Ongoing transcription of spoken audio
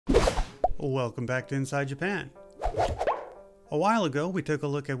Welcome back to Inside Japan. A while ago, we took a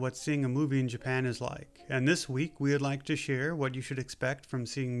look at what seeing a movie in Japan is like, and this week we would like to share what you should expect from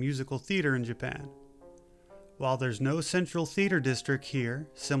seeing musical theater in Japan. While there's no central theater district here,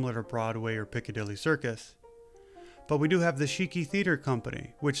 similar to Broadway or Picidilly Circus, but we do have the Shiki Theater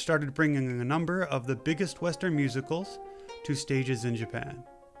company, which started bringing a number of the biggest Western musicals to stages in Japan.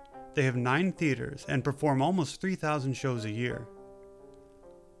 They have 9 theaters and perform almost 3,000 shows a year.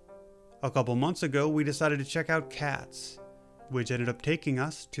 A couple months ago, we decided to check out Cats, which ended up taking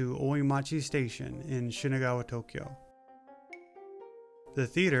us to Oimachi Station in Shinagawa, Tokyo. The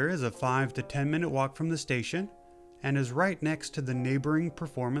theater is a 5 to 10 minute walk from the station and is right next to the neighboring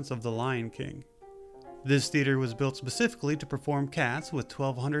performance of The Lion King. This theater was built specifically to perform Cats with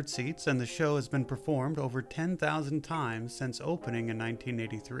 1,200 seats, and the show has been performed over 10,000 times since opening in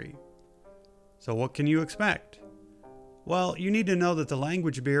 1983. So what can you expect? Well, you need to know that the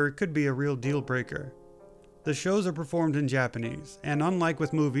language barrier could be a real deal breaker. The shows are performed in Japanese, and unlike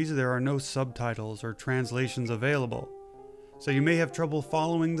with movies, there are no subtitles or translations available. So you may have trouble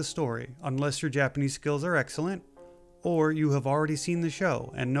following the story unless your Japanese skills are excellent, or you have already seen the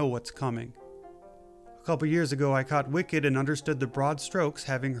show and know what's coming. A couple years ago, I caught Wicked and understood the broad strokes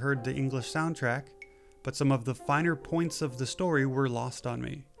having heard the English soundtrack, but some of the finer points of the story were lost on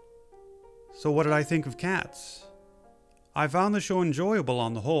me. So what did I think of Cats? I found the show enjoyable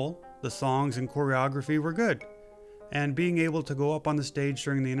on the whole. The songs and choreography were good, and being able to go up on the stage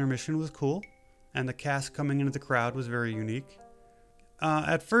during the intermission was cool, and the cast coming into the crowd was very unique.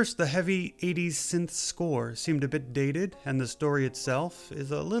 At first, the heavy 80s synth score seemed a bit dated, and the story itself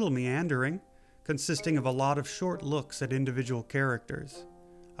is a little meandering, consisting of a lot of short looks at individual characters.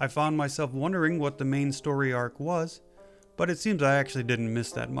 I found myself wondering what the main story arc was, but it seems I actually didn't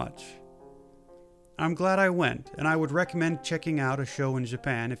miss that much. I'm glad I went, and I would recommend checking out a show in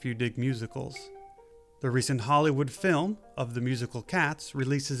Japan if you dig musicals. The recent Hollywood film of the musical Cats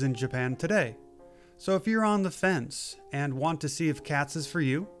releases in Japan today. So if you're on the fence and want to see if Cats is for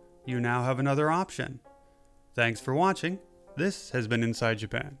you, you now have another option. Thanks for watching. This has been Inside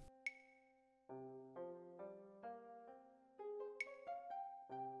Japan.